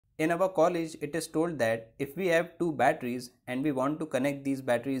In our college, it is told that if we have two batteries and we want to connect these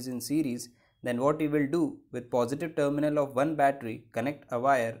batteries in series, then what we will do, with positive terminal of one battery, connect a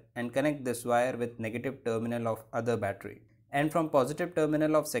wire and connect this wire with negative terminal of other battery. And from positive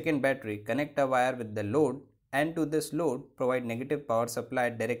terminal of second battery, connect a wire with the load, and to this load provide negative power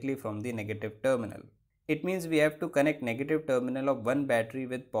supply directly from the negative terminal. It means we have to connect negative terminal of one battery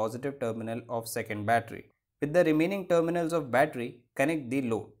with positive terminal of second battery. With the remaining terminals of battery, connect the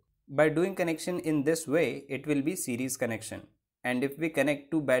load. By doing connection in this way, it will be series connection. And if we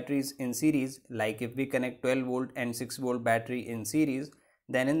connect two batteries in series, like if we connect 12 volt and 6 volt battery in series,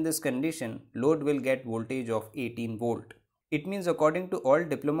 then in this condition, load will get voltage of 18 volt. It means according to all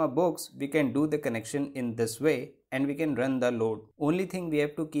diploma books, we can do the connection in this way and we can run the load. Only thing we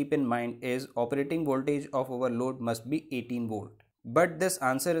have to keep in mind is operating voltage of our load must be 18 volt. But this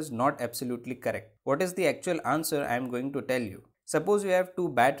answer is not absolutely correct. What is the actual answer I am going to tell you. Suppose you have two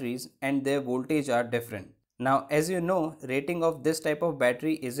batteries and their voltage are different. Now as you know, rating of this type of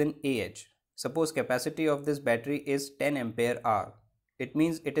battery is in Ah. Suppose capacity of this battery is 10 ampere hour. It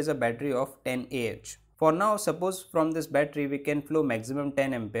means it is a battery of 10 Ah. For now, suppose from this battery we can flow maximum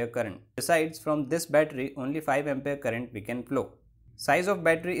 10 ampere current. Besides, from this battery only 5 ampere current we can flow. Size of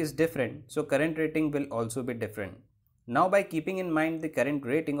battery is different, so current rating will also be different. Now by keeping in mind the current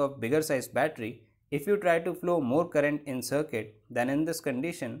rating of bigger size battery, if you try to flow more current in circuit, then in this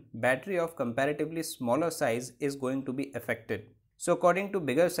condition, battery of comparatively smaller size is going to be affected. So according to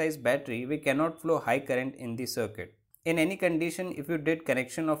bigger size battery, we cannot flow high current in the circuit. In any condition, if you did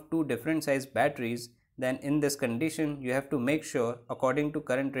connection of two different size batteries, then in this condition, you have to make sure according to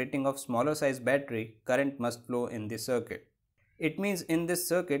current rating of smaller size battery, current must flow in the circuit. It means in this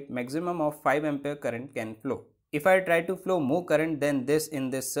circuit, maximum of 5 ampere current can flow. If I try to flow more current than this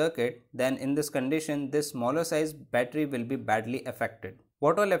in this circuit, then in this condition, this smaller size battery will be badly affected.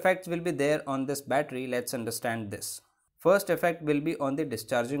 What all effects will be there on this battery? Let's understand this. First effect will be on the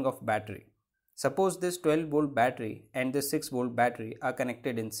discharging of battery. Suppose this 12 volt battery and this 6 volt battery are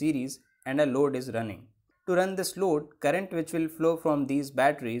connected in series and a load is running. To run this load, current which will flow from these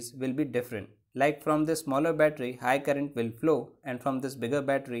batteries will be different. Like from this smaller battery, high current will flow, and from this bigger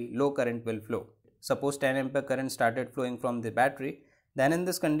battery, low current will flow. Suppose 10 ampere current started flowing from the battery, then in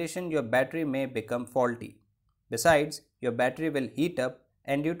this condition your battery may become faulty. Besides, your battery will heat up,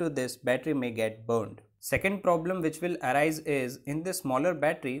 and due to this battery may get burned. Second problem which will arise is, in this smaller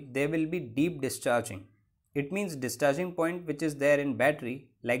battery there will be deep discharging. It means discharging point which is there in battery,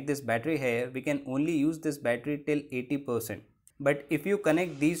 like this battery here, we can only use this battery till 80%. But if you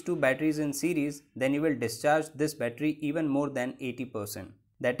connect these two batteries in series, then you will discharge this battery even more than 80%.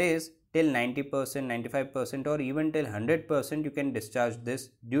 That is, till 90%, 95% or even till 100% you can discharge this.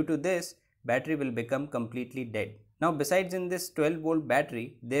 Due to this, battery will become completely dead. Now besides, in this 12 volt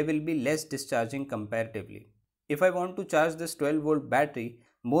battery, there will be less discharging comparatively. If I want to charge this 12 volt battery,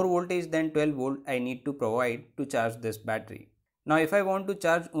 more voltage than 12 volt I need to provide to charge this battery. Now if I want to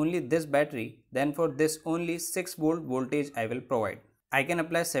charge only this battery, then for this only 6 volt voltage I will provide. I can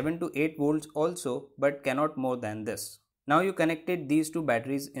apply 7 to 8 volts also, but cannot more than this. Now you connected these two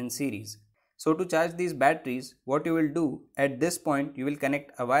batteries in series. So to charge these batteries, what you will do, at this point you will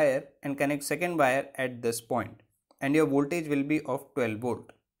connect a wire and connect second wire at this point, and your voltage will be of 12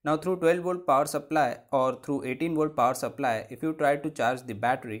 volt. Now through 12 volt power supply or through 18 volt power supply, if you try to charge the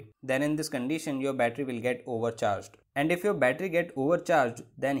battery, then in this condition your battery will get overcharged. And if your battery get overcharged,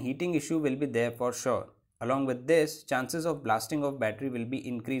 then heating issue will be there for sure. Along with this, chances of blasting of battery will be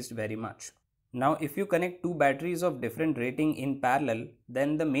increased very much. Now if you connect two batteries of different rating in parallel,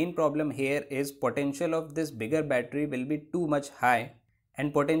 then the main problem here is potential of this bigger battery will be too much high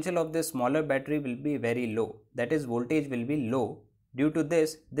and potential of this smaller battery will be very low. That is, voltage will be low. Due to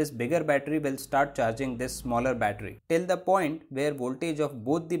this bigger battery will start charging this smaller battery till the point where voltage of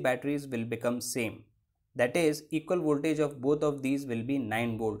both the batteries will become same. That is, equal voltage of both of these will be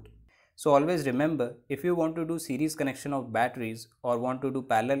 9 volt. So always remember, if you want to do series connection of batteries or want to do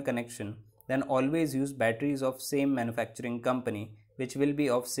parallel connection, then always use batteries of same manufacturing company which will be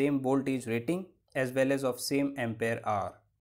of same voltage rating as well as of same ampere hour.